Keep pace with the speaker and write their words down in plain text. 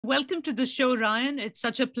Welcome to the show, Ryan. It's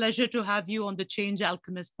such a pleasure to have you on the Change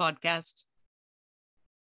Alchemist podcast.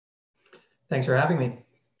 Thanks for having me.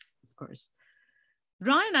 Of course.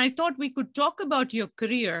 Ryan, I thought we could talk about your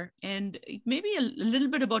career and maybe a little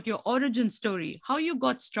bit about your origin story, how you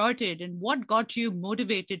got started and what got you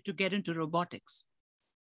motivated to get into robotics.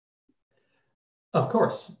 Of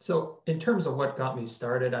course. So in terms of what got me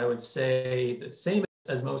started, I would say the same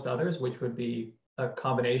as most others, which would be a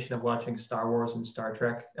combination of watching Star Wars and Star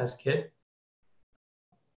Trek as a kid.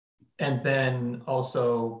 And then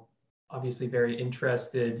also obviously very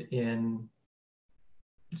interested in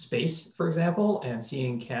space, for example, and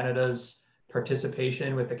seeing Canada's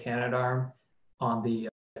participation with the Canadarm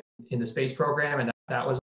in the space program. And that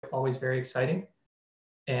was always very exciting.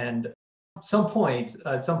 And at some point,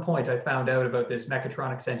 I found out about this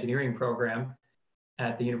mechatronics engineering program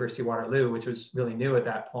at the University of Waterloo, which was really new at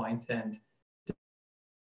that point, and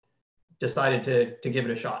decided to give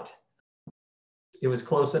it a shot. It was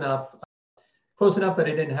close enough that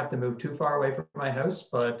I didn't have to move too far away from my house,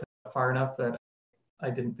 but far enough that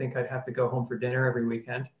I didn't think I'd have to go home for dinner every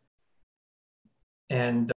weekend.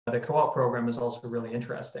 And the co-op program was also really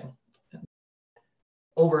interesting.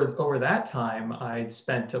 Over that time, I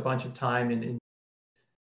spent a bunch of time in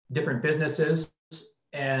different businesses.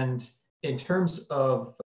 And in terms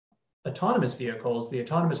of autonomous vehicles, the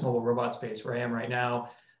autonomous mobile robot space where I am right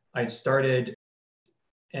now, I started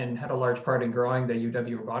and had a large part in growing the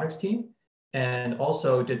UW robotics team, and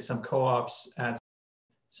also did some co-ops at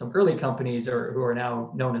some early companies who are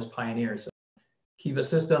now known as pioneers. Kiva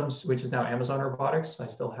Systems, which is now Amazon Robotics. I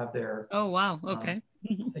still have their... Oh, wow. Okay.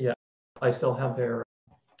 Yeah, I still have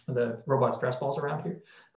the robot stress balls around here,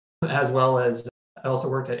 as well as I also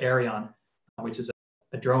worked at Arion, which is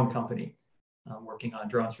a drone company working on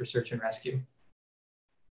drones for search and rescue.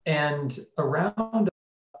 And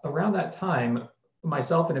around that time,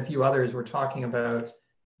 myself and a few others were talking about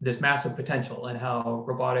this massive potential and how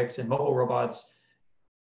robotics and mobile robots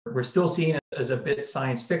were still seen as a bit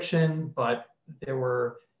science fiction, but there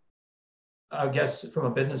were, I guess, from a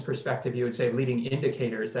business perspective, you would say leading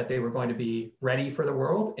indicators that they were going to be ready for the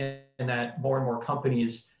world and that more and more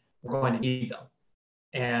companies were going to need them.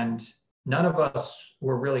 And none of us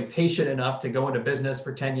were really patient enough to go into business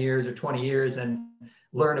for 10 years or 20 years and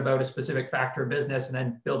learn about a specific factor of business and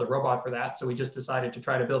then build a robot for that. So we just decided to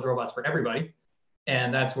try to build robots for everybody.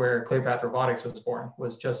 And that's where Clearpath Robotics was born,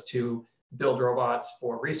 was just to build robots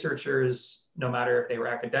for researchers, no matter if they were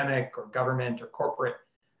academic or government or corporate,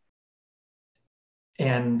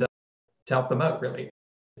 and to help them out, really,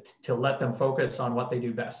 to let them focus on what they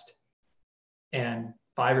do best. And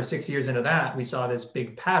 5 or 6 years into that, we saw this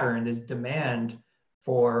big pattern, this demand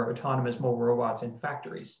for autonomous mobile robots in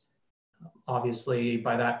factories. Obviously,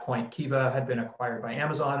 by that point, Kiva had been acquired by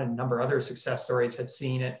Amazon, and a number of other success stories had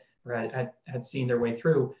seen it, or had seen their way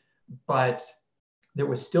through. But there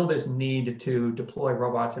was still this need to deploy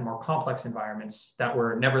robots in more complex environments that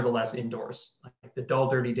were nevertheless indoors, like the dull,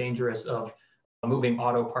 dirty, dangerous of moving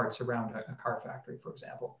auto parts around a car factory, for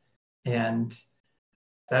example. And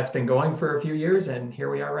that's been going for a few years, and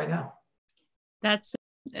here we are right now. That's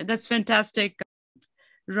fantastic,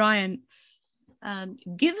 Ryan.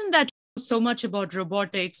 Given that you know so much about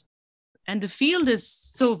robotics, and the field is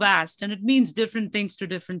so vast, and it means different things to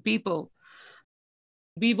different people.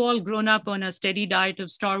 We've all grown up on a steady diet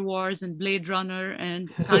of Star Wars and Blade Runner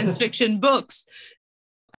and science fiction books.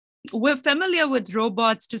 We're familiar with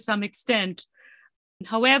robots to some extent.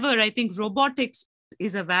 However, I think robotics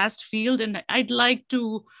is a vast field, and I'd like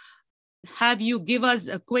to have you give us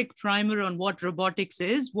a quick primer on what robotics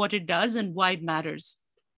is, what it does, and why it matters.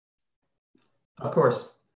 Of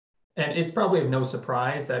course. And it's probably of no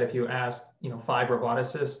surprise that if you ask 5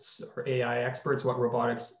 roboticists or AI experts what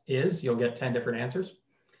robotics is, you'll get 10 different answers.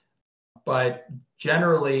 But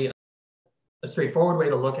generally, a straightforward way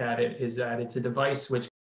to look at it is that it's a device which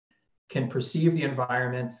can perceive the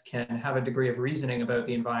environment, can have a degree of reasoning about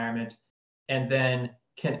the environment, and then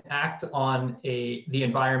can act on the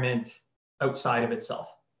environment outside of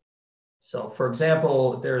itself. So for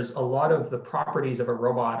example, there's a lot of the properties of a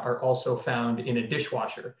robot are also found in a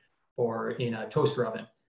dishwasher or in a toaster oven,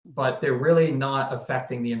 but they're really not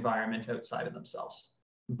affecting the environment outside of themselves.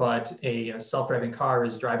 But a self-driving car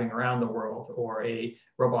is driving around the world, or a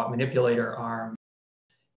robot manipulator arm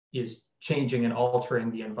is changing and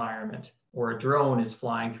altering the environment, or a drone is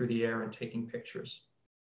flying through the air and taking pictures.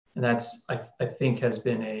 And that's, I think, has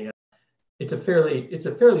been it's a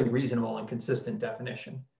fairly reasonable and consistent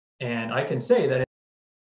definition. And I can say that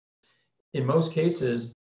in most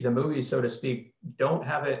cases, the movies, so to speak, don't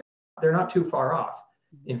have it, they're not too far off.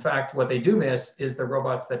 In fact, what they do miss is the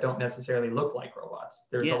robots that don't necessarily look like robots.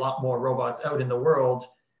 There's a lot Yes. more robots out in the world,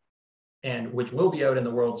 and which will be out in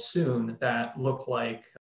the world soon, that look like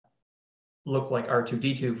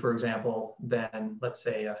R2D2, for example, than, let's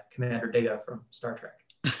say, Commander Data from Star Trek.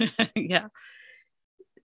 Yeah.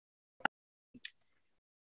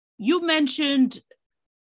 You mentioned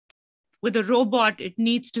with a robot, it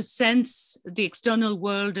needs to sense the external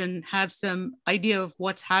world and have some idea of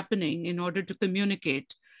what's happening in order to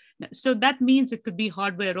communicate. So that means it could be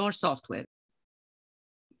hardware or software.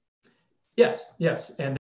 Yes.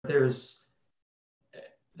 And there's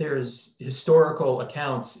historical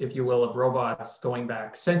accounts, if you will, of robots going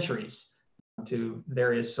back centuries to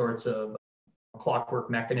various sorts of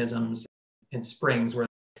clockwork mechanisms and springs where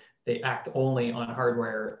they act only on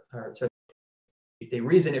hardware, or so they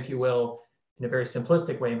reason, if you will, in a very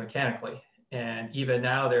simplistic way mechanically. And even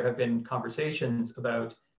now there have been conversations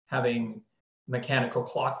about having mechanical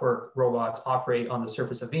clockwork robots operate on the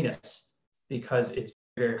surface of Venus, because it's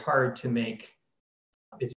very hard to make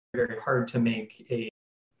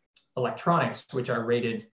electronics which are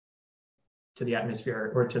rated to the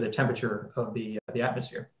atmosphere or to the temperature of the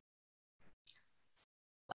atmosphere.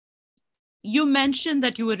 You mentioned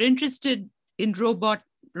that you were interested in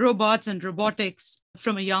robots and robotics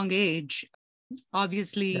from a young age.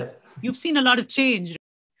 Obviously, yes. You've seen a lot of change.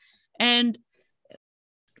 And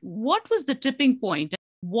what was the tipping point?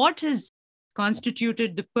 What has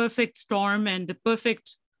constituted the perfect storm and the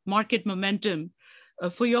perfect market momentum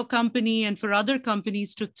for your company and for other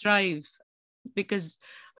companies to thrive? Because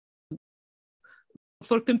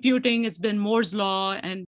for computing, it's been Moore's law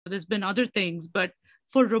and there's been other things. But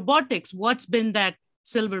for robotics, what's been that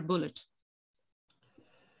silver bullet?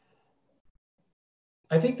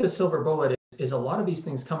 I think the silver bullet is a lot of these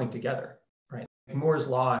things coming together, right? Moore's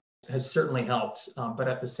law has certainly helped, but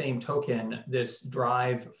at the same token, this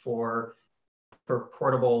drive for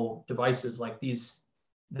portable devices like these,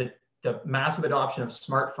 the massive adoption of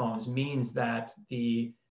smartphones means that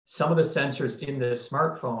some of the sensors in the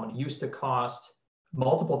smartphone used to cost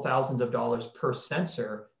multiple thousands of dollars per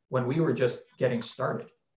sensor when we were just getting started.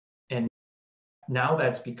 And now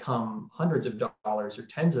that's become hundreds of dollars or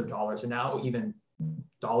tens of dollars, and now even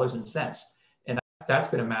dollars and cents. And that's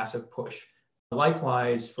been a massive push.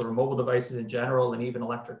 Likewise, for mobile devices in general, and even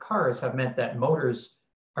electric cars, have meant that motors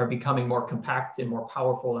are becoming more compact and more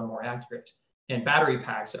powerful and more accurate. And battery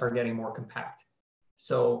packs are getting more compact.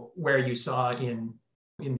 So where you saw in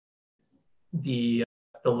the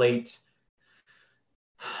late,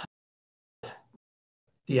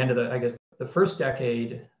 the end of the first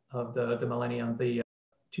decade of the millennium, the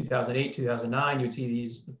 2008, 2009, you'd see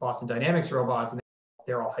these Boston Dynamics robots, and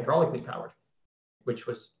they're all hydraulically powered, which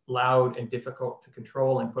was loud and difficult to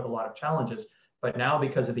control and put a lot of challenges. But now,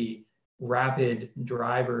 because of the rapid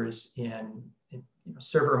drivers in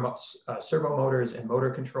servo motors and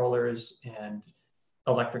motor controllers and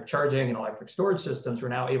electric charging and electric storage systems, we're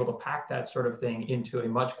now able to pack that sort of thing into a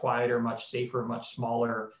much quieter, much safer, much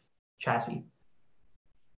smaller chassis.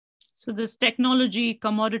 So this technology,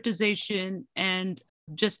 commoditization, and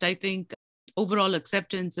just, I think, overall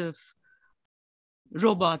acceptance of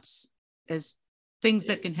robots as things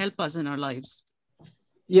that can help us in our lives.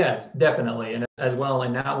 Yeah, definitely. And as well,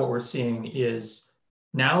 and now what we're seeing is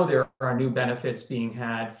now there are new benefits being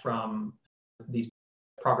had from these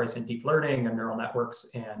progress in deep learning and neural networks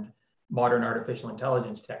and modern artificial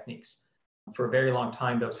intelligence techniques. For a very long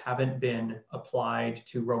time, those haven't been applied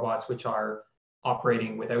to robots which are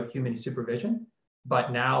operating without human supervision.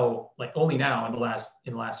 But now, like only now in the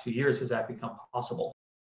last few years, has that become possible.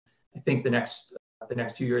 I think the next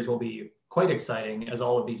few years will be quite exciting, as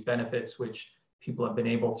all of these benefits, which people have been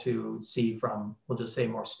able to see from, we'll just say,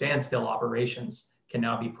 more standstill operations, can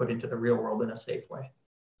now be put into the real world in a safe way.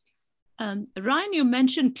 Ryan, you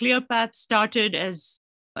mentioned Clearpath started as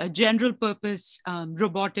a general purpose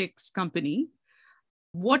robotics company.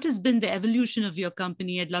 What has been the evolution of your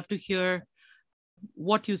company? I'd love to hear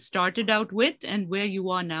what you started out with and where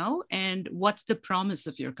you are now, and what's the promise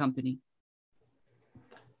of your company?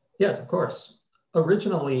 Yes, of course.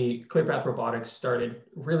 Originally, Clearpath Robotics started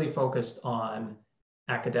really focused on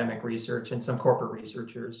academic research and some corporate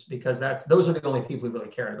researchers, because those are the only people who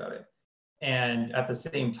really cared about it. And at the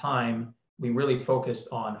same time, we really focused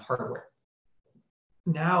on hardware.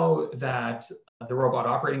 Now that the robot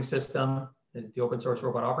operating system, the open source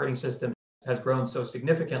robot operating system, has grown so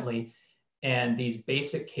significantly, and these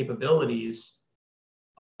basic capabilities,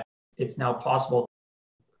 it's now possible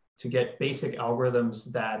to get basic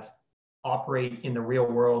algorithms that operate in the real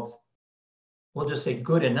world, we'll just say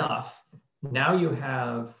good enough. Now you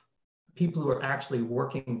have people who are actually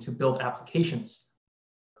working to build applications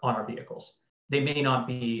on our vehicles. They may not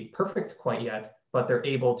be perfect quite yet, but they're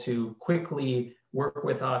able to quickly work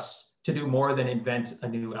with us to do more than invent a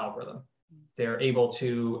new algorithm. They're able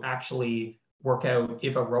to actually work out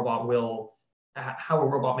if a robot will, how a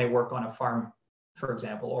robot may work on a farm, for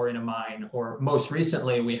example, or in a mine. Or most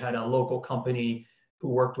recently, we had a local company who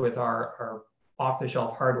worked with our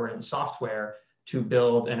off-the-shelf hardware and software to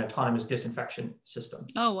build an autonomous disinfection system.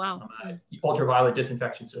 Oh, wow. Ultraviolet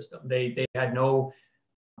disinfection system. They have no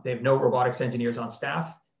robotics engineers on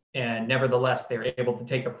staff, and nevertheless, they're able to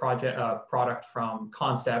take a product from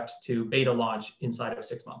concept to beta launch inside of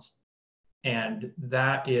 6 months. And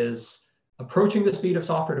that is approaching the speed of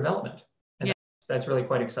software development. And that's really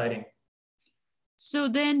quite exciting. So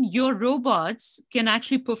then your robots can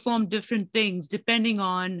actually perform different things depending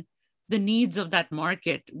on the needs of that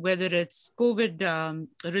market, whether it's COVID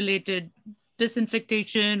related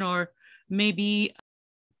disinfectation or maybe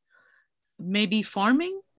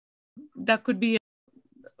farming. That could be.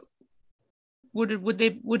 Would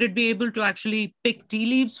it be able to actually pick tea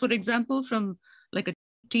leaves, for example, from like a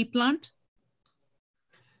tea plant?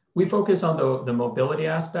 We focus on the mobility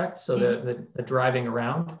aspect, so the driving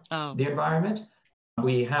around the environment.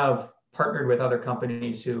 We have partnered with other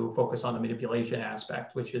companies who focus on the manipulation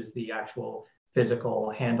aspect, which is the actual physical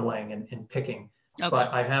handling and picking. Okay.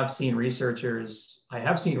 But I have seen researchers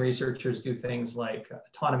do things like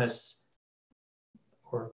autonomous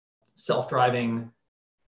or self-driving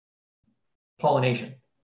pollination,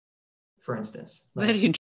 for instance,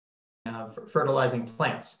 like, fertilizing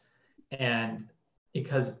plants. And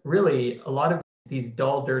because really a lot of these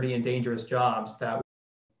dull, dirty, and dangerous jobs that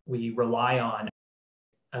we rely on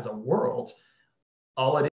as a world,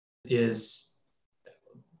 all it is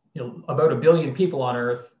about 1 billion people on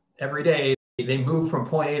Earth every day. They move from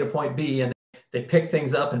point A to point B, and they pick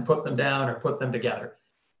things up and put them down or put them together.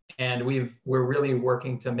 And we're really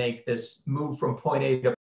working to make this move from point A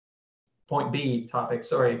to point B topic,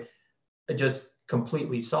 just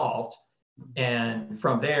completely solved. And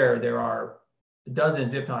from there are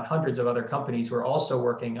dozens, if not hundreds, of other companies who are also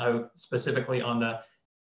working out specifically on the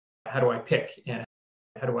how do I pick and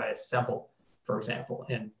how do I assemble, for example.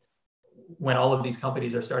 And when all of these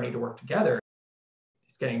companies are starting to work together,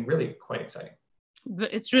 it's getting really quite exciting.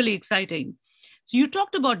 It's really exciting. So you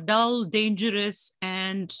talked about dull, dangerous,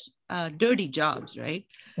 and dirty jobs, right?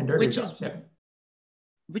 And dirty jobs,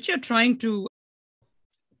 which you're trying to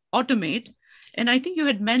automate. And I think you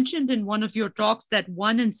had mentioned in one of your talks that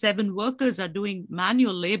 1 in 7 workers are doing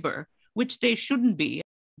manual labor, which they shouldn't be.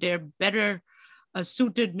 They're better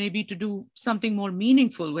suited maybe to do something more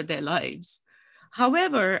meaningful with their lives.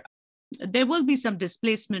 However, there will be some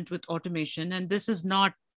displacement with automation, and this is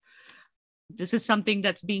something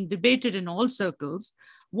that's being debated in all circles.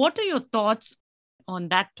 What are your thoughts on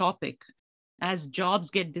that topic? As jobs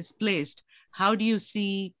get displaced, how do you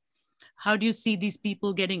see these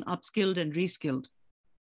people getting upskilled and reskilled?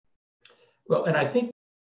 Well, and I think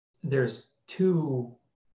there's 2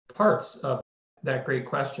 parts of that great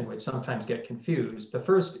question which sometimes get confused. The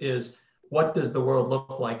first is, what does the world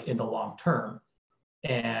look like in the long term?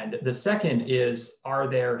 And the second is, are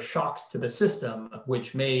there shocks to the system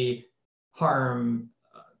which may harm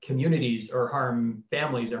communities or harm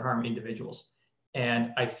families or harm individuals?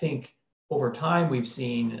 And I think over time we've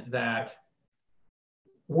seen that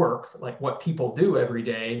work, like what people do every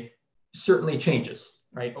day, certainly changes,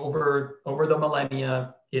 right? Over the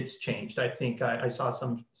millennia, it's changed. I think I saw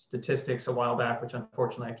some statistics a while back, which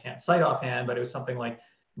unfortunately I can't cite offhand, but it was something like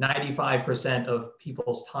 95% of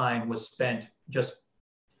people's time was spent just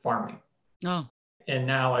farming. Oh. And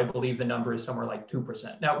now I believe the number is somewhere like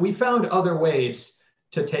 2%. Now, we found other ways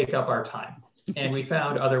to take up our time, and we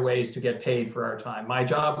found other ways to get paid for our time. My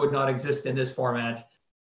job would not exist in this format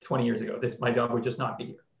 20 years ago. My job would just not be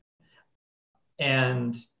here.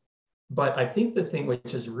 But I think the thing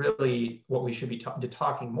which is really what we should be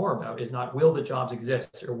talking more about is not will the jobs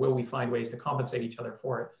exist or will we find ways to compensate each other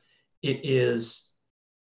for it. It is,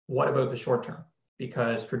 what about the short term?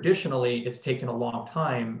 Because traditionally it's taken a long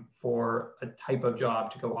time for a type of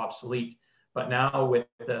job to go obsolete. But now with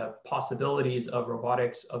the possibilities of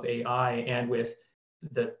robotics, of AI, and with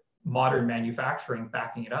the modern manufacturing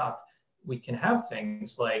backing it up, we can have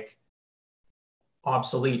things like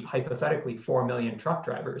obsolete, hypothetically, 4 million truck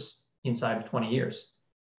drivers inside of 20 years.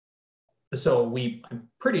 So I'm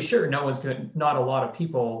pretty sure not a lot of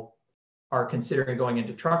people are considering going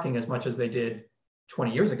into trucking as much as they did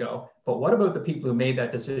 20 years ago. But what about the people who made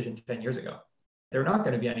that decision 10 years ago? They're not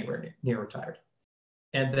going to be anywhere near retired.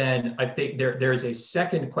 And then I think there's a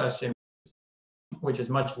second question, which is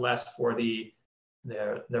much less for the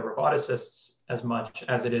roboticists as much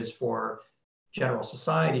as it is for general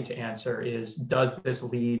society to answer is, does this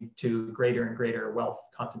lead to greater and greater wealth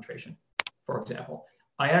concentration, for example?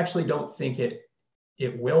 I actually don't think it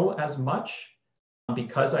will as much,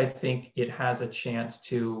 because I think it has a chance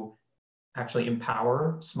to actually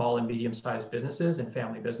empower small and medium-sized businesses and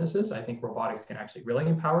family businesses. I think robotics can actually really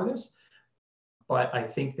empower this. But I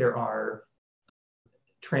think there are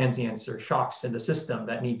transients or shocks in the system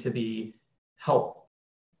that need to be helped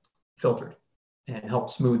filtered and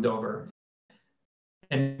helped smoothed over.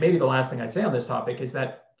 And maybe the last thing I'd say on this topic is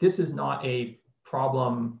that this is not a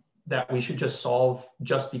problem that we should just solve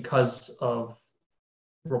just because of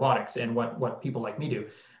robotics and what people like me do.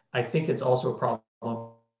 I think it's also a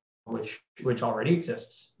problem which already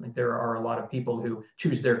exists. Like, there are a lot of people who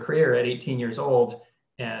choose their career at 18 years old,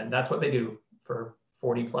 and that's what they do for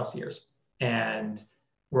 40 plus years. And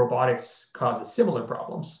robotics causes similar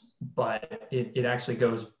problems, but it actually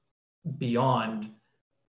goes beyond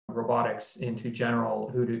robotics into general,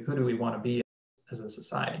 who do we want to be as a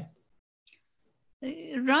society?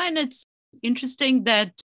 Ryan, it's interesting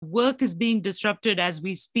that work is being disrupted as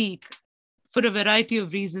we speak for a variety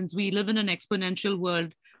of reasons. We live in an exponential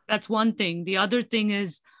world. That's one thing. The other thing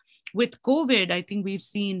is, with COVID, I think we've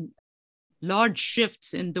seen large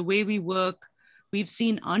shifts in the way we work. We've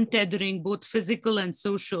seen untethering, both physical and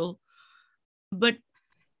social. But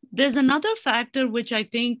there's another factor, which I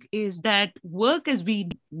think is that work as we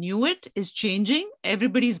knew it is changing.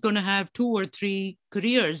 Everybody's going to have 2 or 3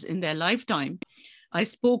 careers in their lifetime. I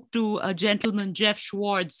spoke to a gentleman, Jeff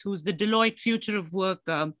Schwartz, who's the Deloitte Future of Work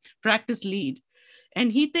practice lead.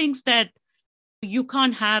 And he thinks that you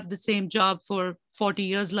can't have the same job for 40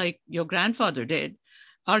 years like your grandfather did.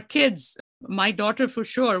 Our kids, my daughter for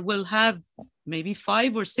sure, will have maybe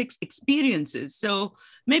 5 or 6 experiences. So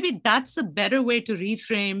maybe that's a better way to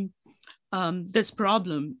reframe this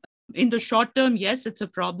problem. In the short term, yes, it's a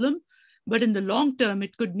problem, but in the long term,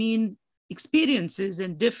 it could mean experiences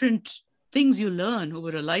and different things you learn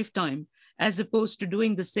over a lifetime, as opposed to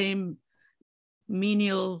doing the same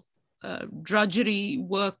menial drudgery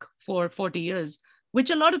work for 40 years, which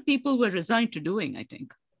a lot of people were resigned to doing, I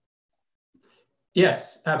think.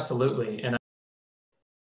 Yes, absolutely. And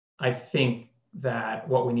I think that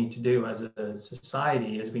what we need to do as a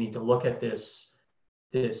society is we need to look at this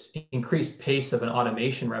increased pace of an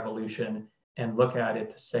automation revolution and look at it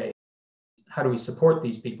to say, how do we support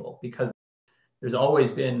these people? Because there's always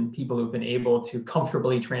been people who've been able to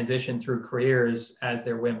comfortably transition through careers as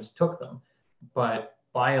their whims took them. But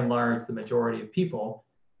by and large, the majority of people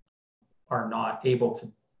are not able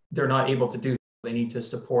to, they're not able to do. They need to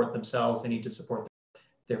support themselves. They need to support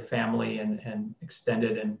their family and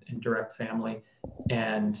extended and direct family.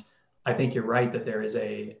 And I think you're right that there is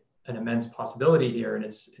an immense possibility here, and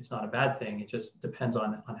it's not a bad thing. It just depends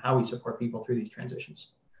on how we support people through these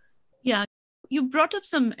transitions. Yeah, you brought up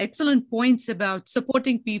some excellent points about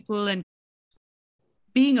supporting people and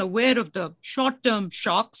being aware of the short-term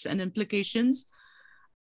shocks and implications.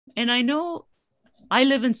 And I know I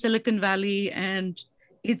live in Silicon Valley, and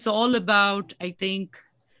it's all about, I think,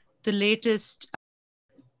 the latest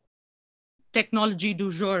technology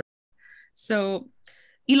du jour. So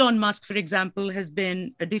Elon Musk, for example, has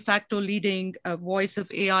been a de facto leading voice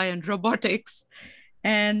of AI and robotics,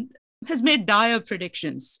 and has made dire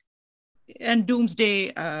predictions and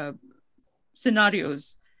doomsday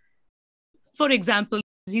scenarios. For example,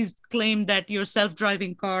 he's claimed that your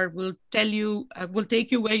self-driving car will take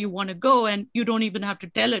you where you want to go, and you don't even have to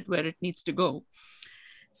tell it where it needs to go.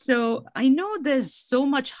 So I know there's so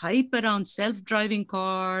much hype around self-driving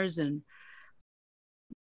cars, and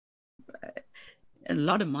a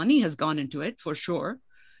lot of money has gone into it for sure.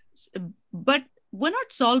 But we're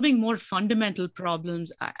not solving more fundamental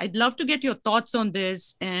problems. I'd love to get your thoughts on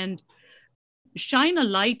this and shine a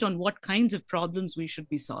light on what kinds of problems we should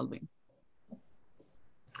be solving.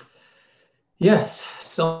 Yes,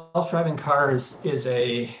 self-driving cars is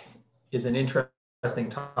an interesting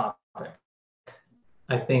topic.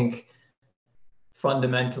 I think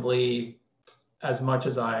fundamentally, as much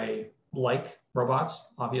as I like robots,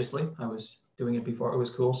 obviously, I was doing it before it was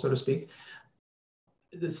cool, so to speak.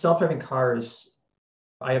 The self-driving cars,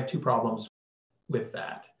 I have 2 problems with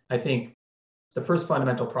that. I think the first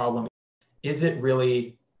fundamental problem is it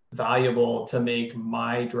really valuable to make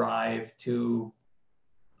my drive to,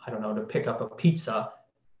 I don't know, to pick up a pizza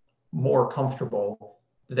more comfortable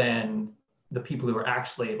than the people who are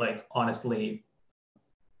actually, like, honestly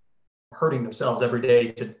hurting themselves every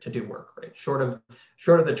day to do work, right? Short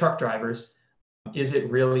of the truck drivers, is it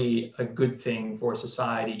really a good thing for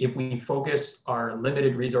society if we focus our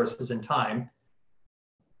limited resources and time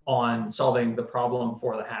on solving the problem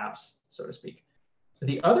for the haves, so to speak?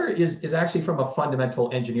 The other is actually from a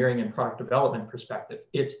fundamental engineering and product development perspective.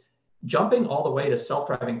 It's jumping all the way to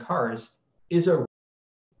self-driving cars is a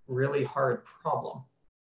really hard problem.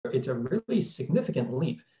 It's a really significant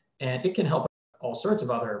leap, and it can help all sorts of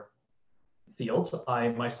other fields. I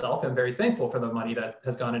myself am very thankful for the money that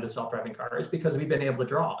has gone into self-driving cars because we've been able to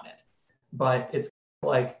draw on it. But it's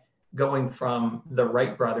like going from the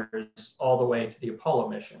Wright brothers all the way to the Apollo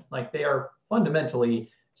mission. Like, they are fundamentally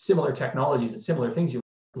similar technologies and similar things you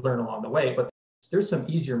learn along the way, but there's some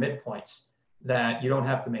easier midpoints that you don't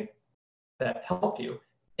have to make that help you,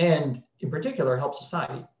 and in particular help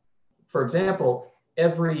society. For example,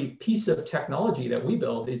 every piece of technology that we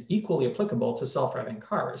build is equally applicable to self-driving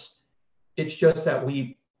cars. It's just that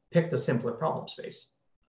we picked a simpler problem space.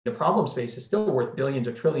 The problem space is still worth billions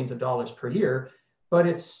or trillions of dollars per year, but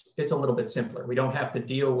it's a little bit simpler. We don't have to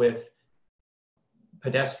deal with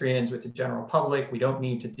pedestrians, with the general public. We don't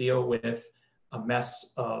need to deal with a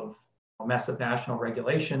mess of national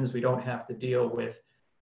regulations. We don't have to deal with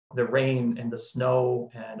the rain and the snow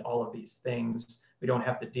and all of these things. We don't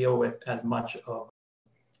have to deal with as much of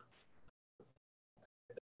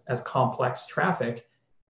as complex traffic.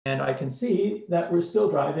 And I can see that we're still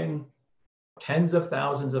driving tens of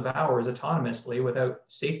thousands of hours autonomously without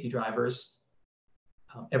safety drivers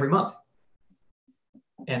every month.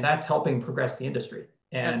 And that's helping progress the industry.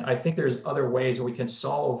 And I think there's other ways where we can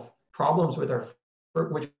solve problems with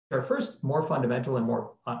which are first more fundamental and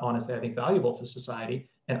more, honestly, I think, valuable to society,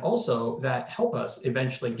 and also that help us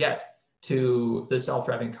eventually get to the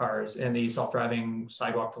self-driving cars and the self-driving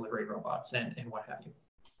sidewalk delivery robots and what have you.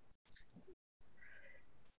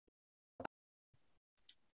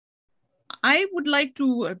 I would like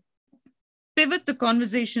to pivot the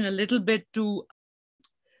conversation a little bit to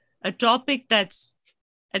a topic that's,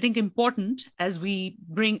 I think, important as we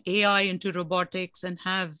bring AI into robotics and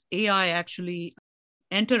have AI actually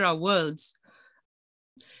enter our worlds.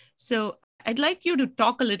 So I'd like you to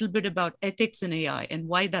talk a little bit about ethics in AI and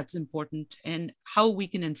why that's important and how we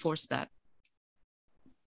can enforce that.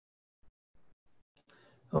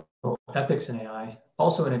 Oh, ethics in AI,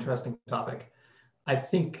 also an interesting topic. I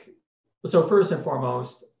think, so first and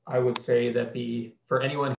foremost, I would say that for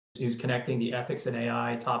anyone who's connecting the ethics in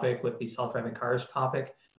AI topic with the self-driving cars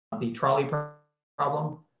topic, the trolley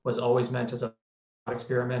problem was always meant as a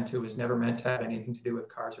experiment. It was never meant to have anything to do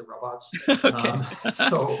with cars or robots. Okay.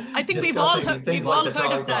 So I think we've all heard the trolley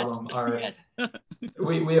problem yes.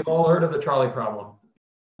 we have all heard of the trolley problem.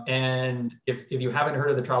 And if you haven't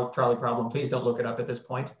heard of the trolley problem, please don't look it up at this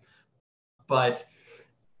point. But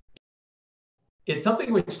it's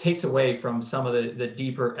something which takes away from some of the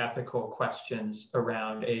deeper ethical questions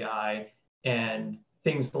around AI, and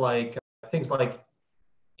things like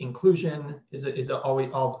inclusion is always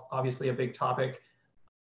obviously a big topic.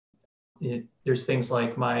 There's things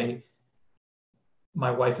like my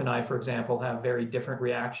wife and I, for example, have very different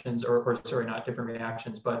reactions, or sorry, not different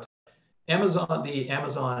reactions, but the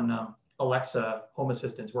Amazon Alexa home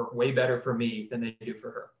assistants work way better for me than they do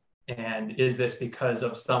for her. And is this because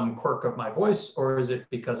of some quirk of my voice, or is it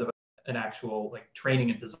because of an actual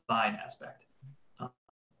training and design aspect?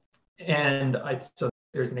 So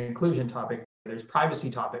there's an inclusion topic. There's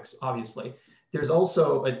privacy topics, obviously. There's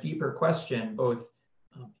also a deeper question,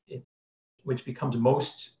 which becomes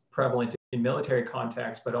most prevalent in military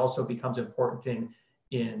context, but also becomes important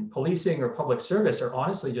in policing or public service, or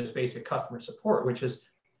honestly just basic customer support, which is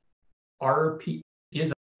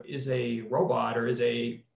is a robot or is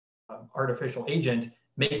a artificial agent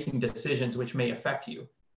making decisions which may affect you?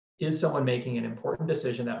 Is someone making an important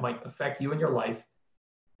decision that might affect you in your life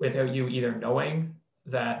without you either knowing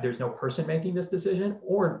that there's no person making this decision,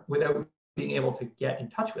 or without being able to get in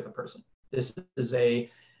touch with a person? This is the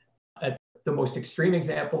most extreme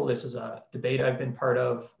example. This is a debate I've been part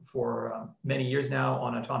of for many years now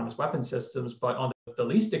on autonomous weapon systems. But on the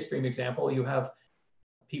least extreme example, you have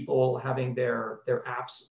people having their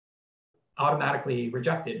apps automatically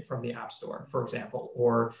rejected from the App Store, for example,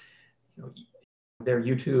 or their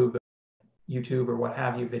YouTube or what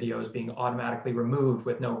have you videos being automatically removed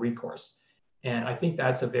with no recourse. And I think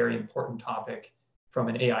that's a very important topic from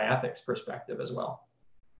an AI ethics perspective as well.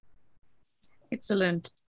 Excellent.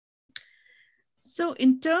 So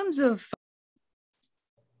in terms of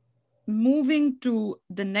moving to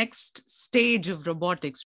the next stage of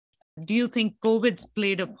robotics, do you think COVID's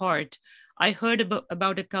played a part? I heard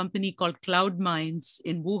about a company called Cloud Minds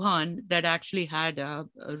in Wuhan that actually had a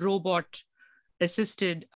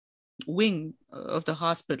robot-assisted wing of the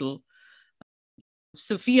hospital.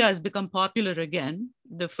 Sophia has become popular again,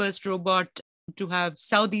 the first robot to have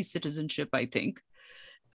Saudi citizenship, I think.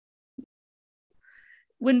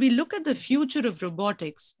 when we look at the future of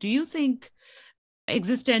robotics, do you think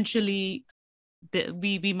existentially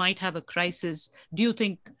we might have a crisis? Do you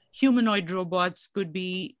think humanoid robots could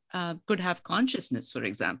have consciousness, for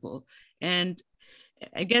example? And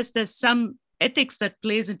I guess there's some ethics that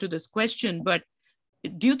plays into this question, but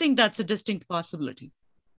do you think that's a distinct possibility?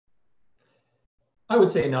 I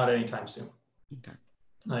would say not anytime soon. Okay.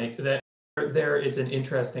 Like that, there is an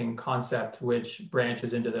interesting concept which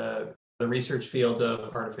branches into the research fields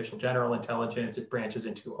of artificial general intelligence. It branches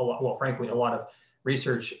into a lot, well, frankly, a lot of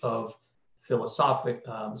research of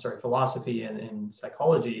philosophy and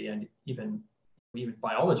psychology and even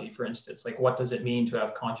biology, for instance. Like, what does it mean to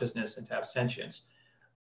have consciousness and to have sentience?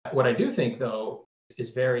 What I do think, though,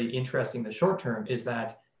 is very interesting in the short term is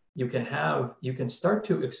that you can start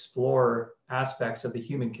to explore aspects of the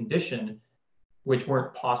human condition which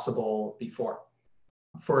weren't possible before.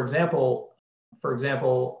 For example,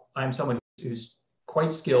 I'm someone who's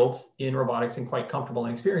quite skilled in robotics and quite comfortable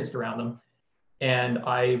and experienced around them. And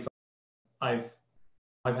I've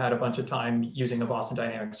had a bunch of time using a Boston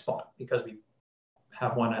Dynamics spot because we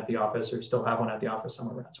have one at the office, or still have one at the office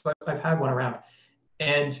somewhere around. So I've had one around,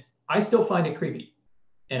 and I still find it creepy.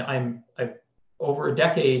 And I've over a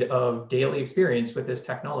decade of daily experience with this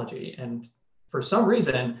technology, and for some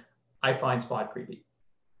reason, I find Spot creepy.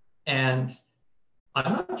 And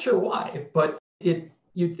I'm not sure why, but you'd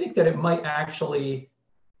think that it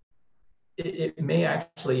may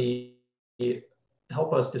actually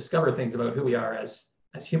help us discover things about who we are as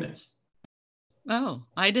humans. Oh,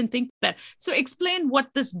 I didn't think that. So explain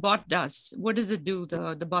what this bot does. What does it do,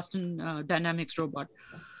 the Boston Dynamics robot?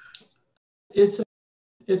 It's a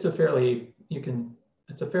fairly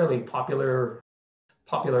popular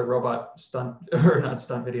robot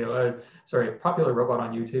popular robot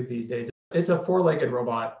on YouTube these days. It's a four-legged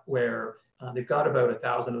robot where they've got about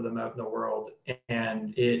 1,000 of them out in the world,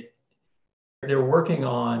 and they're working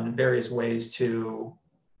on various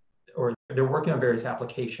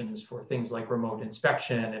applications for things like remote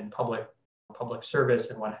inspection and public service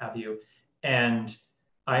and what have you. And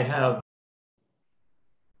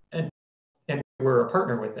we're a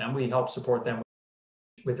partner with them. We help support them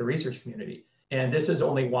with the research community. And this is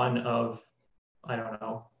only one of, I don't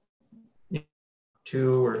know,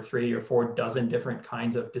 2 or 3 or 4 dozen different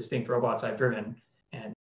kinds of distinct robots I've driven.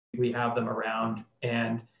 And we have them around.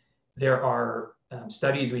 And there are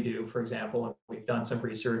studies we do, for example, and we've done some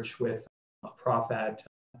research with a prof at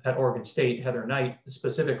Oregon State, Heather Knight,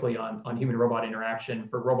 specifically on human-robot interaction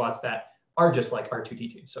for robots that are just like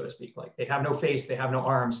R2-D2, so to speak. Like, they have no face, they have no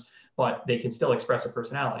arms, but they can still express a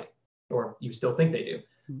personality, or you still think they do.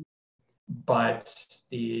 Mm-hmm. But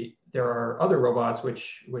there are other robots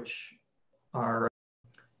which you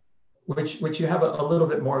have a little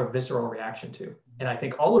bit more of a visceral reaction to. And I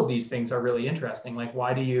think all of these things are really interesting. Like,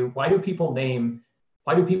 why do people name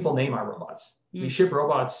our robots? Mm. We ship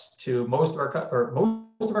robots to most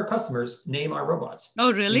of our customers name our robots.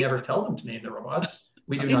 Oh, really? We never tell them to name the robots.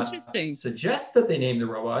 We do not suggest that they name the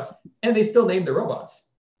robots, and they still name the robots.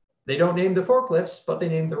 They don't name the forklifts, but they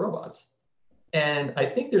name the robots. And I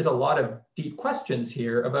think there's a lot of deep questions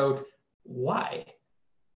here about why.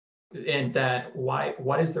 And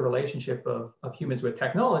what is the relationship of humans with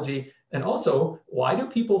technology? And also, why do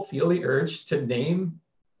people feel the urge to name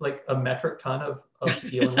like a metric ton of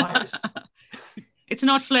steel and wires? It's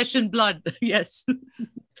not flesh and blood. Yes.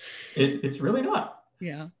 It's really not.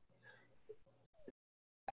 Yeah.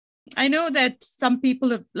 I know that some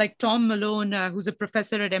people have, like Tom Malone, who's a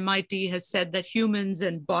professor at MIT, has said that humans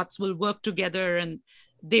and bots will work together and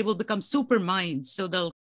they will become super minds. So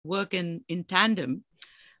they'll work in tandem.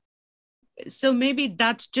 So maybe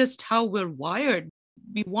that's just how we're wired.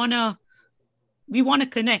 We wanna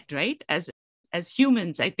connect, right? As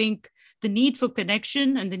humans, I think the need for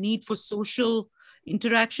connection and the need for social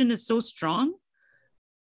interaction is so strong.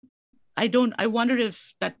 I wonder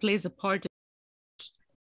if that plays a part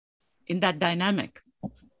in that dynamic.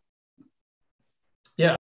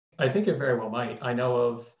 Yeah, I think it very well might. I know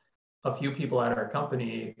of a few people at our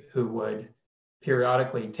company who would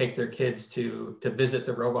periodically take their kids to visit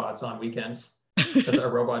the robots on weekends, because our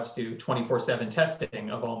robots do 24/7 testing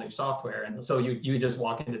of all new software. And so you just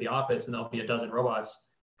walk into the office and there'll be a dozen robots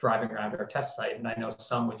driving around our test site. And I know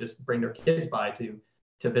some would just bring their kids by to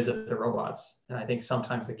visit the robots. And I think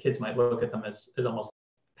sometimes the kids might look at them as almost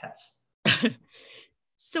pets.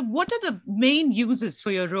 So what are the main uses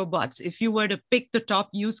for your robots? If you were to pick the top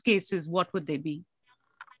use cases, what would they be?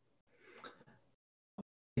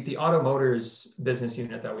 The Auto Motors business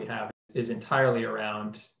unit that we have is entirely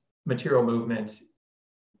around material movement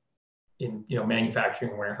in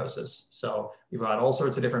manufacturing warehouses. So we've got all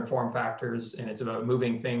sorts of different form factors, and it's about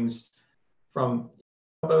moving things from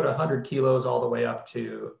about 100 kilos all the way up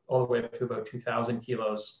to about 2,000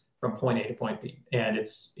 kilos from point A to point B. And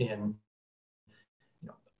it's in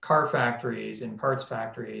car factories, in parts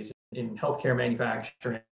factories, in healthcare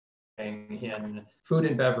manufacturing, in food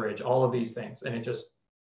and beverage, all of these things. And it just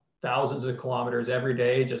thousands of kilometers every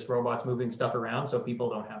day, just robots moving stuff around so people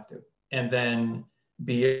don't have to. And then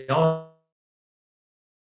beyond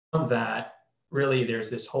that, really, there's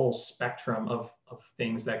this whole spectrum of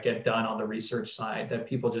things that get done on the research side that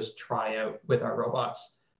people just try out with our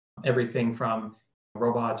robots. Everything from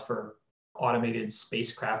robots for automated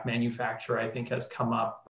spacecraft manufacture, I think, has come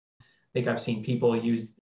up. I think I've seen people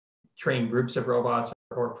train groups of robots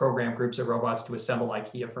or program groups of robots to assemble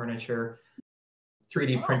IKEA furniture,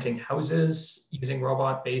 3D printing houses using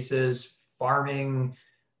robot bases, farming,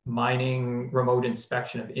 mining, remote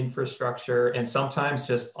inspection of infrastructure, and sometimes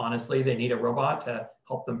just honestly, they need a robot to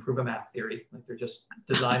help them prove a math theory. Like they're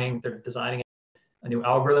designing a new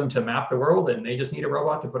algorithm to map the world, and they just need a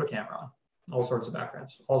robot to put a camera on. All sorts of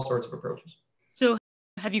backgrounds, all sorts of approaches. So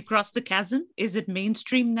have you crossed the chasm? Is it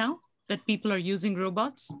mainstream now that people are using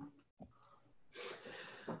robots?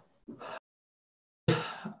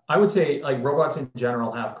 I would say like robots in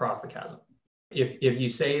general have crossed the chasm. If you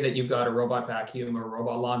say that you've got a robot vacuum or a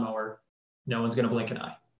robot lawnmower, no one's going to blink an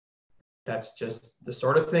eye. That's just the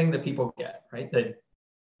sort of thing that people get, right? The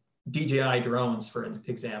DJI drones, for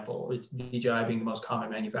example, DJI being the most common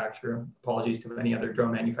manufacturer. Apologies to any other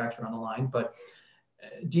drone manufacturer on the line, but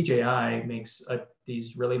DJI makes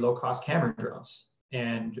these really low-cost camera drones.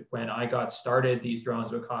 And when I got started, these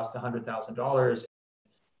drones would cost $100,000,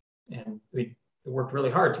 and we worked really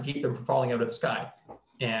hard to keep them from falling out of the sky.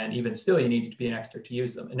 And even still, you needed to be an expert to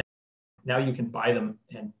use them. And now you can buy them,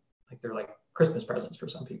 and they're like Christmas presents for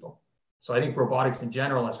some people. So I think robotics in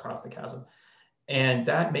general has crossed the chasm. And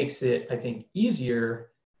that makes it, I think,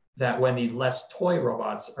 easier that when these less toy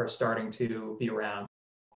robots are starting to be around,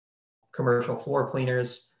 commercial floor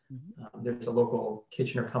cleaners, there's a local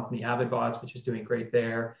Kitchener company, AvidBots, which is doing great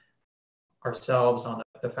there. Ourselves on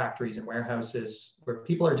the factories and warehouses, where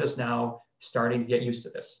people are just now starting to get used to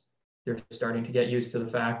this. They're starting to get used to the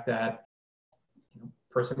fact that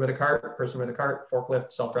person with a cart,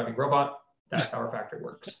 forklift, self-driving robot, that's how our factory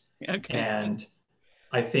works. Okay. And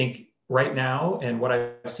I think right now, and what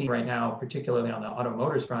I've seen right now, particularly on the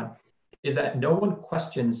automotors front, is that no one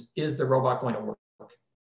questions, is the robot going to work?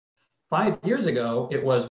 5 years ago, it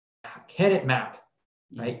was, can it map?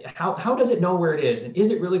 Right? How does it know where it is? And is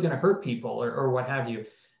it really going to hurt people or what have you?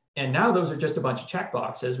 And now those are just a bunch of check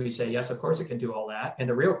boxes. We say, yes, of course it can do all that. And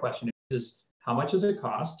the real question is how much does it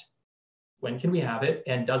cost? When can we have it?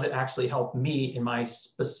 And does it actually help me in my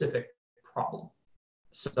specific problem?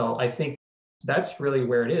 So I think that's really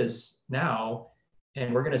where it is now.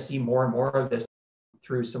 And we're going to see more and more of this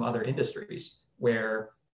through some other industries where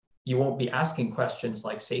you won't be asking questions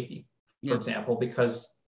like safety, for example,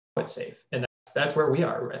 because it's safe. And that's where we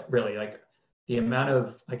are really. Like the amount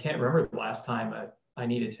of, I can't remember the last time I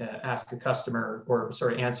needed to ask a customer or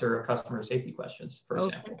sort of answer a customer safety questions, for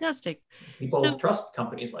example. Fantastic. People trust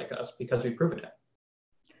companies like us because we've proven it.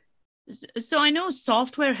 So I know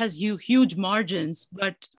software has huge margins,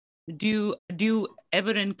 but do you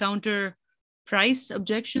ever encounter price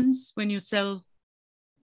objections when you sell?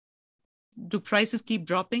 Do prices keep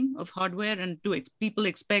dropping of hardware, and do people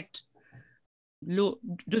expect low?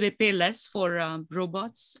 Do they pay less for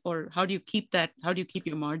robots, or how do you keep that? How do you keep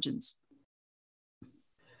your margins?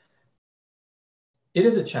 It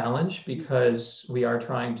is a challenge because we are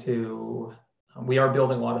building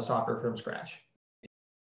a lot of software from scratch.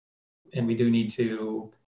 And we do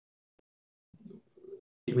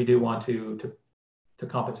want to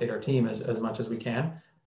compensate our team as much as we can.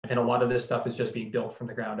 And a lot of this stuff is just being built from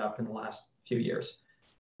the ground up in the last few years.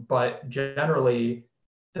 But generally,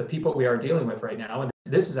 the people we are dealing with right now, and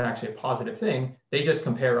this is actually a positive thing, they just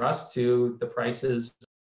compare us to the prices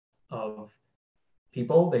of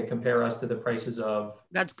people. They compare us to the prices of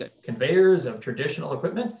conveyors, of traditional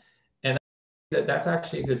equipment. And that's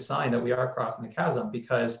actually a good sign that we are crossing the chasm,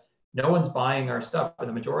 because no one's buying our stuff. And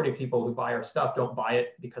the majority of people who buy our stuff don't buy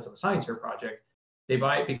it because of a science fair project. They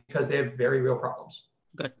buy it because they have very real problems.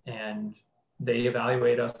 Good. And they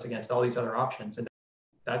evaluate us against all these other options. And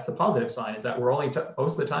that's the positive sign, is that we're only,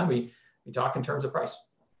 most of the time we talk in terms of price.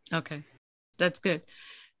 Okay, that's good.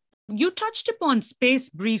 You touched upon space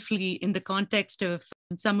briefly in the context of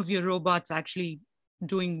some of your robots actually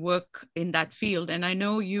doing work in that field. And I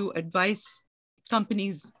know you advise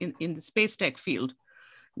companies in the space tech field.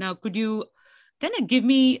 Now, could you kind of give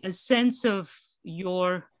me a sense of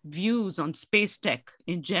your views on space tech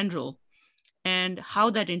in general and how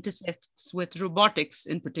that intersects with robotics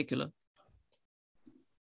in particular.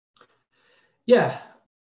 Yeah,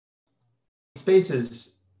 the space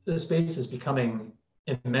is becoming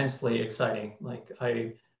immensely exciting. Like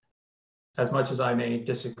as much as I may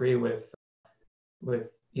disagree with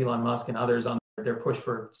Elon Musk and others on their push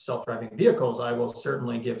for self-driving vehicles, I will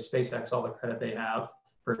certainly give SpaceX all the credit they have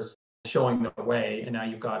for showing the way. And now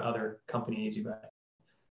you've got other companies, you've got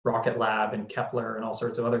Rocket Lab and Kepler and all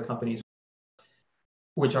sorts of other companies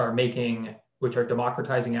which are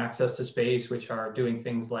democratizing access to space, which are doing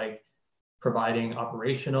things like providing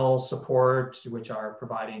operational support, which are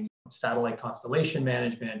providing satellite constellation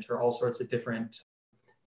management, or all sorts of different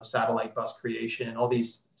satellite bus creation and all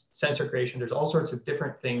these sensor creation. There's all sorts of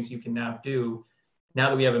different things you can now do now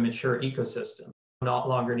that we have a mature ecosystem. You no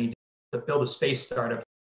longer need to build a space startup.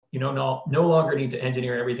 You no longer need to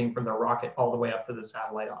engineer everything from the rocket all the way up to the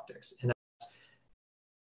satellite optics. And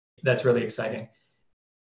that's really exciting.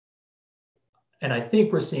 And I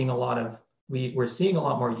think we're seeing a lot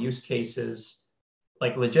more use cases,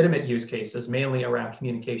 like legitimate use cases, mainly around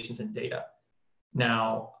communications and data.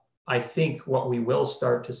 Now, I think what we will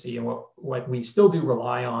start to see, and what we still do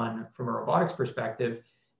rely on from a robotics perspective,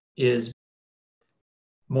 is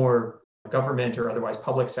more government or otherwise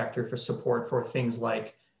public sector for support for things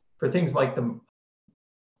like the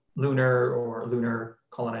lunar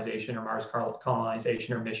colonization or Mars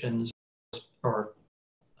colonization or missions or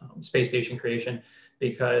space station creation,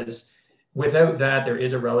 because without that, there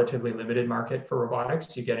is a relatively limited market for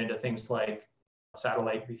robotics. You get into things like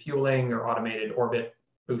satellite refueling or automated orbit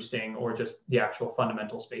boosting or just the actual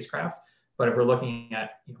fundamental spacecraft. But if we're looking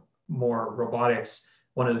at more robotics,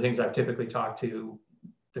 one of the things I've typically talked to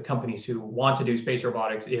the companies who want to do space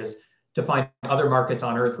robotics is to find other markets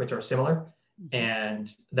on Earth which are similar.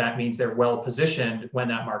 And that means they're well positioned when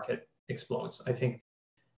that market explodes. I think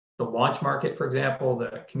the launch market, for example,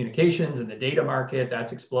 the communications and the data market,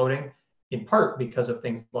 that's exploding in part because of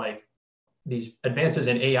things like these advances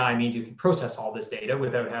in AI means you can process all this data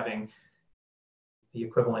without having the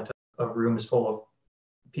equivalent of rooms full of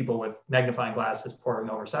people with magnifying glasses poring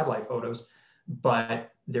over satellite photos.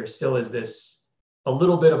 But there still is a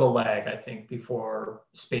little bit of a lag, I think, before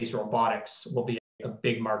space robotics will be a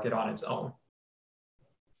big market on its own.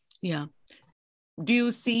 Yeah. Do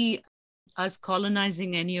you see us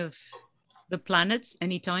colonizing any of the planets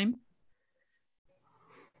anytime?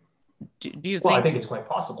 Do you think? Well, I think it's quite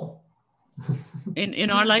possible. in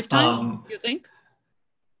our lifetimes, do you think?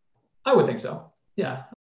 I would think so. Yeah.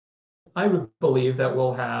 I would believe that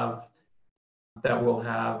we'll have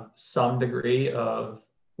some degree of,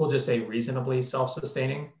 we'll just say, reasonably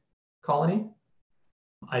self-sustaining colony.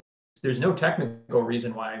 There's no technical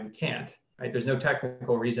reason why we can't, right? There's no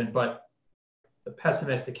technical reason, but the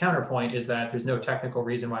pessimistic counterpoint is that there's no technical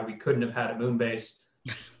reason why we couldn't have had a moon base,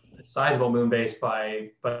 a sizable moon base by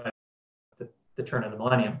the turn of the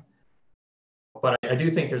millennium. But I do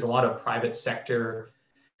think there's a lot of private sector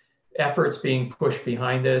efforts being pushed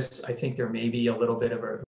behind this. I think there may be a little bit of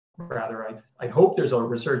I hope there's a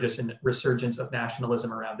resurgence of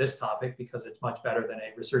nationalism around this topic, because it's much better than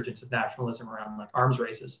a resurgence of nationalism around like arms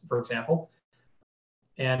races, for example.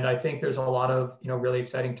 And I think there's a lot of really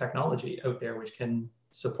exciting technology out there which can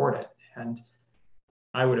support it. And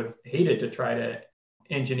I would have hated to try to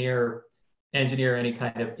engineer any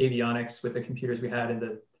kind of avionics with the computers we had in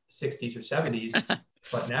the 60s or 70s.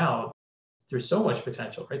 But now there's so much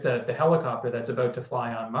potential, right? The helicopter that's about to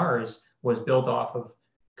fly on Mars was built off of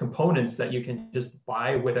components that you can just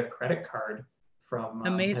buy with a credit card from,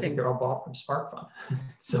 Amazing. I think they're all bought from SparkFun.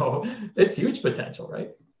 So it's huge potential,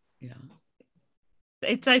 right? Yeah.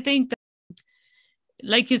 I think, that,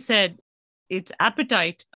 like you said, it's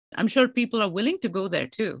appetite. I'm sure people are willing to go there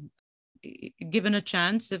too. Given a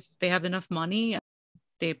chance, if they have enough money,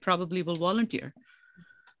 they probably will volunteer.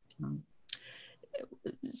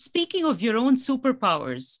 Speaking of your own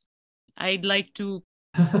superpowers, I'd like to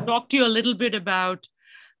talk to you a little bit about,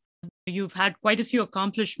 you've had quite a few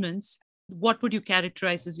accomplishments. What would you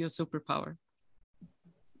characterize as your superpower?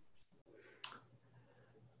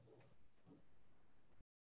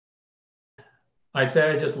 I'd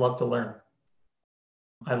say I just love to learn.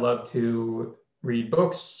 I love to read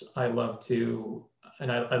books. I love to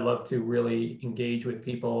really engage with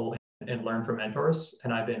people and learn from mentors.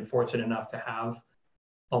 And I've been fortunate enough to have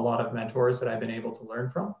a lot of mentors that I've been able to learn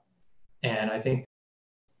from. And I think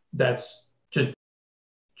that's just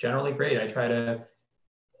generally great. I try to,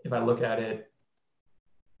 if I look at it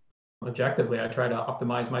objectively, I try to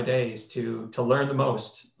optimize my days to learn the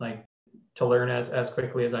most, like to learn as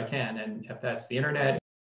quickly as I can. And if that's the internet,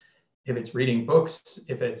 if it's reading books,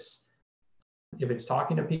 if it's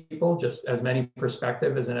talking to people, just as many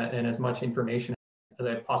perspectives and as much information as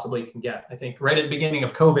I possibly can get. I think right at the beginning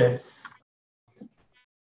of COVID,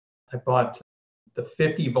 I bought the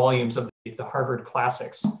 50 volumes of the Harvard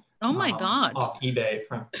Classics. Oh my God. Off eBay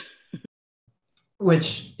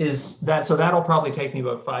which is that. So that'll probably take me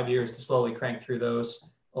about 5 years to slowly crank through those,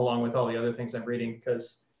 along with all the other things I'm reading,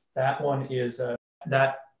 because that one is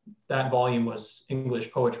that volume was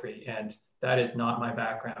English poetry, and that is not my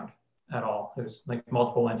background at all. There's like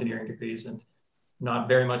multiple engineering degrees and not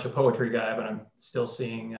very much a poetry guy, but I'm still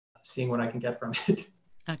seeing what I can get from it.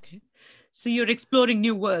 Okay. So you're exploring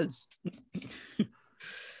new worlds.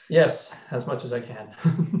 Yes, as much as I can.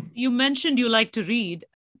 You mentioned you like to read.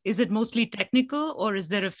 Is it mostly technical, or is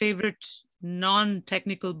there a favorite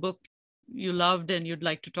non-technical book you loved and you'd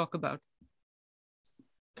like to talk about?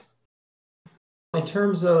 In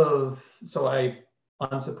terms of, so I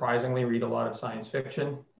unsurprisingly read a lot of science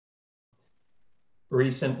fiction.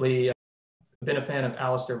 Recently, I've been a fan of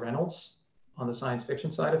Alistair Reynolds on the science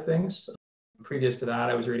fiction side of things. Previous to that,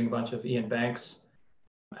 I was reading a bunch of Ian Banks,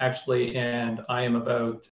 actually, and I am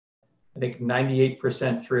about, I think,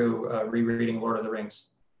 98% through rereading Lord of the Rings.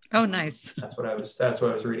 Oh, nice. That's what I was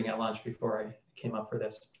reading at lunch before I came up for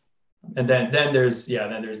this. And then there's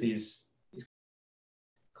these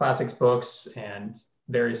classics books and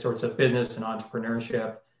various sorts of business and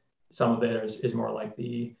entrepreneurship. Some of it is more like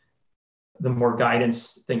the more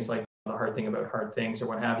guidance, things like The Hard Thing About Hard Things or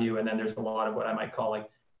what have you. And then there's a lot of what I might call like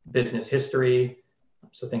business history.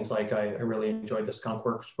 So things like I really enjoyed the Skunk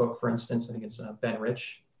Works book, for instance. I think it's Ben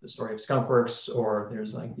Rich, The Story of Skunk Works, or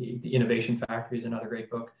there's like the Innovation Factory is another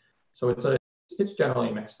great book. So it's generally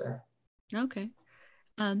a mix there. Okay.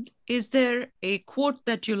 Is there a quote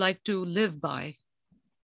that you like to live by?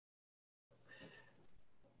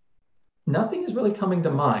 Nothing is really coming to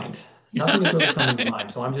mind. Nothing is really coming to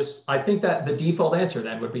mind. So I think that the default answer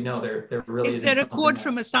then would be no, there really isn't. Is there a quote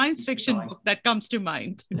from a science fiction book that comes to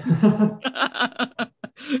mind?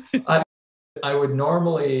 I would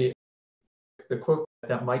normally, the quote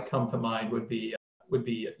that might come to mind would be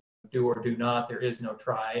do or do not, there is no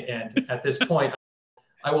try. And at this point,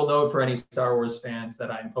 I will note for any Star Wars fans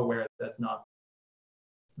that I'm aware that's not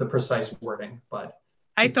the precise wording, but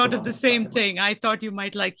I thought of the same thing. I thought you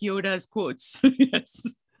might like Yoda's quotes. Yes.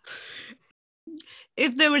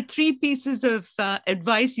 If there were 3 pieces of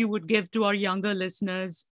advice you would give to our younger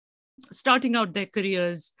listeners starting out their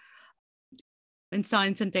careers in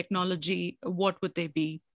science and technology, what would they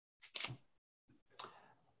be?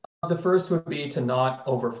 The first would be to not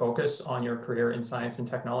over-focus on your career in science and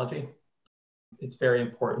technology. It's very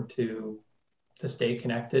important to stay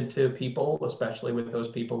connected to people, especially with those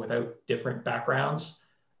people without different backgrounds,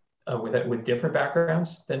 with different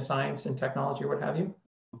backgrounds than science and technology, what have you.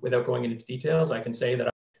 Without going into details, I can say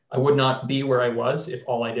that I would not be where I was if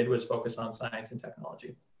all I did was focus on science and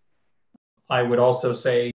technology. I would also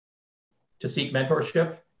say to seek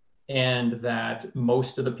mentorship, and that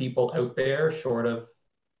most of the people out there, short of,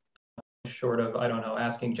 I don't know,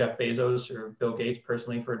 asking Jeff Bezos or Bill Gates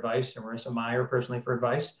personally for advice, or Marissa Mayer personally for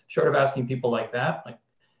advice, short of asking people like that, like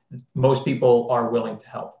most people are willing to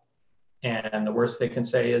help. And the worst they can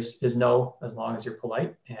say is no, as long as you're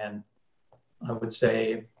polite. And I would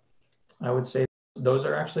say those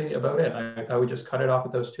are actually about it. I would just cut it off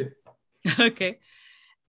at those 2. Okay.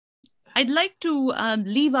 I'd like to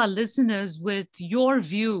leave our listeners with your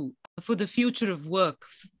view for the future of work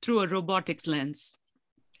through a robotics lens.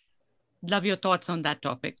 Love your thoughts on that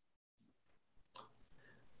topic.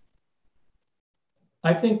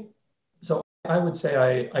 I think, so I would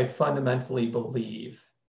say I fundamentally believe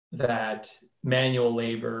that manual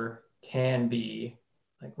labor can be,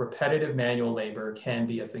 like repetitive manual labor can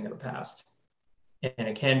be a thing of the past. And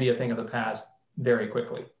it can be a thing of the past very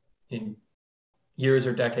quickly, in years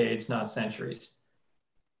or decades, not centuries.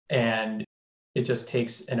 And it just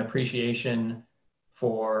takes an appreciation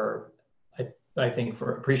for, I think,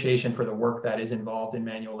 for appreciation for the work that is involved in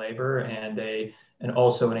manual labor, and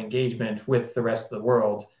also an engagement with the rest of the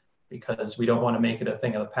world, because we don't want to make it a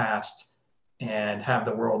thing of the past and have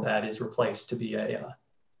the world that is replaced to be a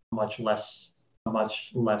much less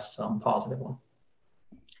positive one.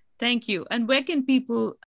 Thank you. And where can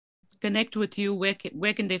people connect with you? Where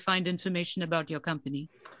can they find information about your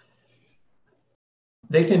company?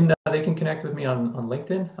 They can connect with me on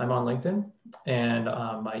LinkedIn. I'm on LinkedIn, and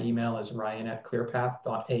my email is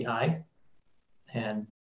ryan@clearpath.ai. And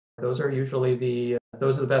those are usually the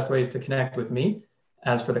best ways to connect with me.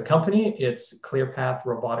 As for the company, it's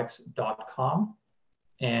clearpathrobotics.com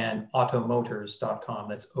and automotors.com.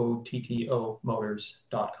 That's OTTO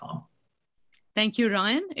motors.com. Thank you,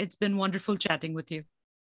 Ryan. It's been wonderful chatting with you.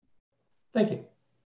 Thank you.